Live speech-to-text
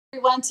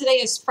Everyone, today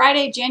is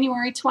Friday,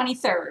 January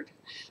 23rd.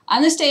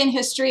 On this day in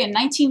history, in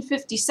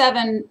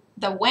 1957,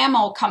 the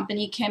Whammo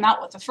company came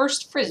out with the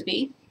first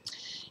Frisbee.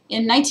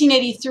 In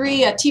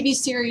 1983, a TV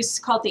series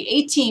called The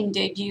A-Team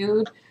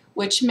debuted,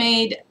 which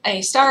made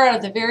a star out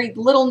of the very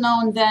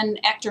little-known then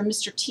actor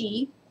Mr.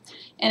 T.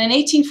 And in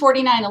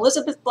 1849,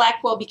 Elizabeth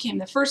Blackwell became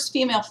the first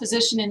female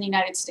physician in the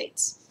United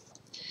States.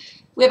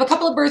 We have a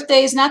couple of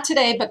birthdays, not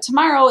today, but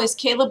tomorrow is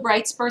Caleb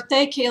Wright's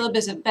birthday. Caleb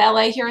is at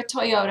ballet here at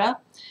Toyota.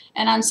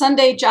 And on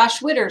Sunday,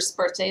 Josh Witter's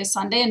birthday is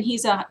Sunday, and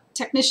he's a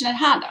technician at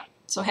Honda.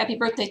 So happy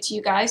birthday to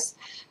you guys.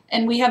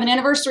 And we have an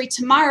anniversary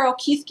tomorrow.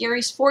 Keith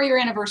Gary's 4-year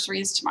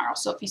anniversary is tomorrow.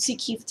 So if you see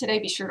Keith today,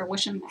 be sure to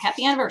wish him a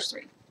happy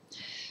anniversary.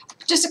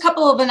 Just a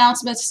couple of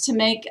announcements to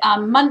make.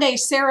 Monday,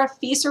 Sarah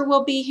Fieser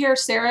will be here.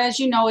 Sarah, as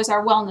you know, is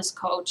our wellness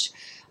coach.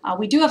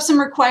 We do have some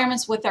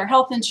requirements with our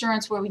health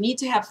insurance where we need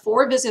to have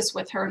 4 visits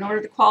with her in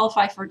order to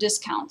qualify for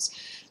discounts.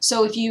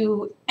 So if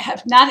you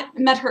have not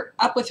met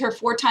up with her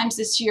 4 times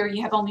this year,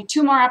 you have only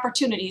 2 more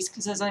opportunities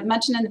because, as I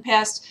mentioned in the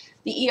past,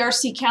 the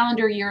ERC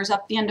calendar year is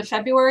up the end of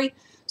February.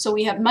 So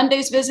we have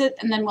Monday's visit,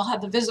 and then we'll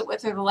have the visit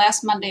with her the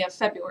last Monday of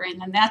February,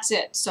 and then that's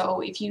it.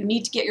 So if you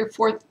need to get your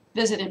 4th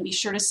visit in, be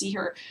sure to see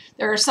her.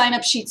 There are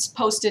sign-up sheets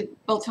posted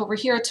both over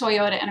here at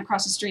Toyota and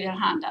across the street at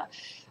Honda.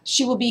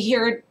 She will be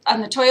here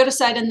on the Toyota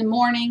side in the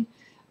morning,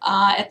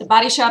 at the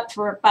body shop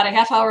for about a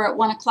half hour at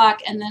 1 o'clock,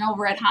 and then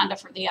over at Honda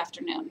for the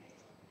afternoon.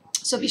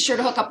 So be sure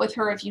to hook up with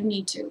her if you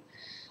need to.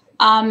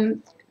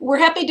 We're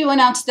happy to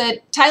announce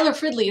that Tyler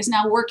Fridley is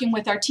now working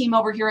with our team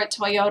over here at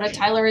Toyota.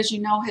 Tyler, as you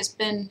know, has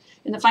been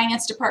in the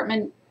finance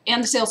department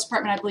and the sales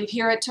department, I believe,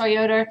 here at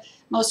Toyota,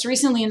 most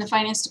recently in the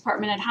finance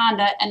department at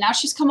Honda, and now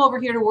she's come over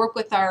here to work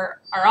with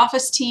our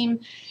office team,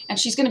 and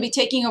she's going to be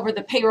taking over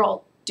the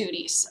payroll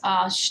duties.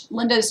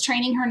 Linda is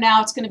training her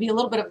now. It's going to be a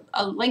little bit of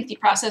a lengthy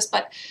process,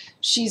 but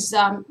she's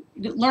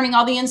learning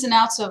all the ins and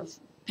outs of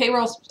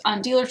payroll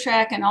on dealer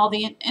track and all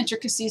the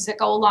intricacies that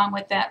go along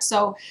with that.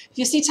 So if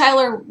you see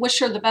Tyler, wish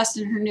her the best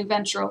in her new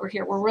venture over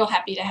here. We're real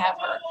happy to have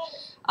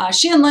her.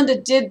 She and Linda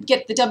did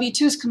get the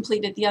W-2s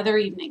completed the other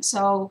evening,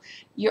 so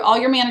all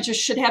your managers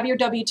should have your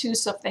W-2s,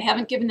 so if they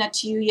haven't given that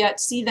to you yet,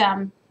 see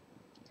them,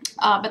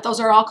 but those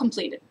are all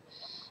completed.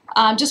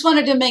 Just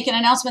wanted to make an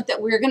announcement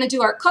that we were going to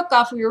do our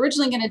cook-off. We were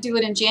originally going to do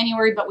it in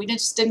January, but we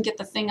just didn't get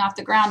the thing off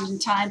the ground in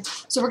time.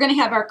 So we're going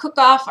to have our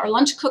cook-off, our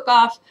lunch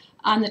cook-off,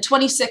 on the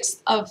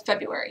 26th of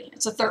February.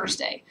 It's a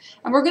Thursday.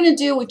 And we're going to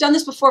do, we've done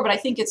this before, but I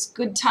think it's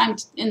good time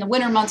in the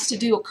winter months to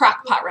do a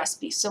crock pot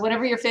recipe. So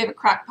whatever your favorite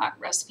crock pot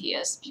recipe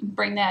is, you can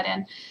bring that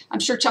in. I'm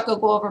sure Chuck will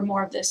go over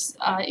more of this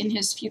in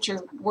his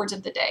future words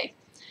of the day.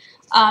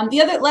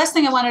 The last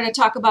thing I wanted to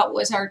talk about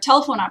was our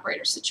telephone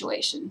operator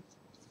situation.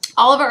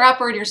 All of our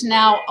operators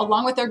now,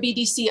 along with our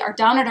BDC, are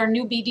down at our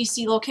new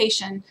BDC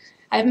location.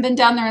 I haven't been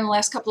down there in the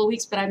last couple of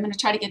weeks, but I'm going to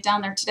try to get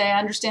down there today. I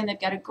understand they've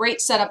got a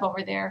great setup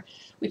over there.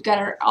 We've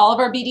got all of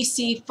our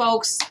BDC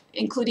folks,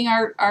 including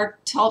our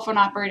telephone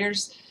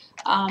operators.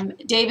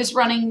 Dave is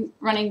running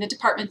the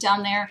department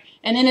down there.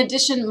 And in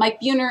addition,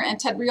 Mike Buhner and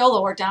Ted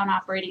Riolo are down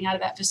operating out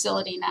of that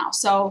facility now.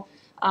 So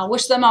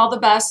wish them all the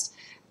best.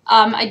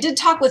 I did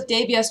talk with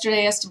Dave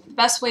yesterday as to the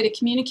best way to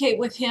communicate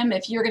with him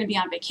if you're going to be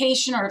on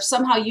vacation or if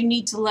somehow you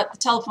need to let the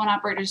telephone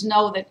operators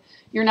know that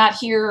you're not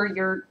here or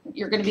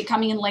you're going to be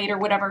coming in late or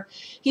whatever.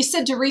 He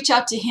said to reach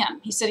out to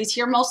him. He said he's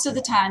here most of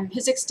the time.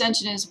 His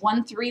extension is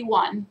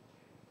 131.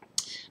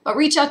 But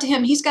reach out to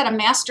him. He's got a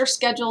master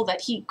schedule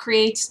that he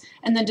creates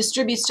and then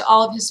distributes to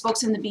all of his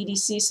folks in the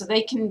BDC so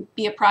they can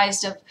be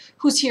apprised of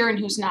who's here and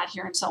who's not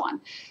here and so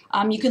on.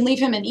 You can leave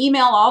him an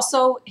email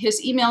also.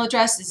 His email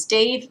address is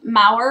Dave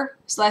Maurer.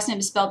 His last name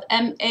is spelled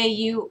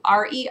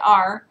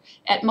M-A-U-R-E-R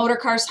at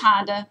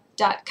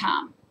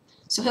motorcarshonda.com.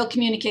 So he'll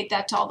communicate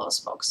that to all those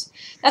folks.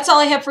 That's all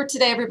I have for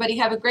today, everybody.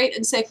 Have a great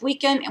and safe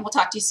weekend, and we'll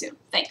talk to you soon.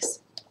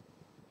 Thanks.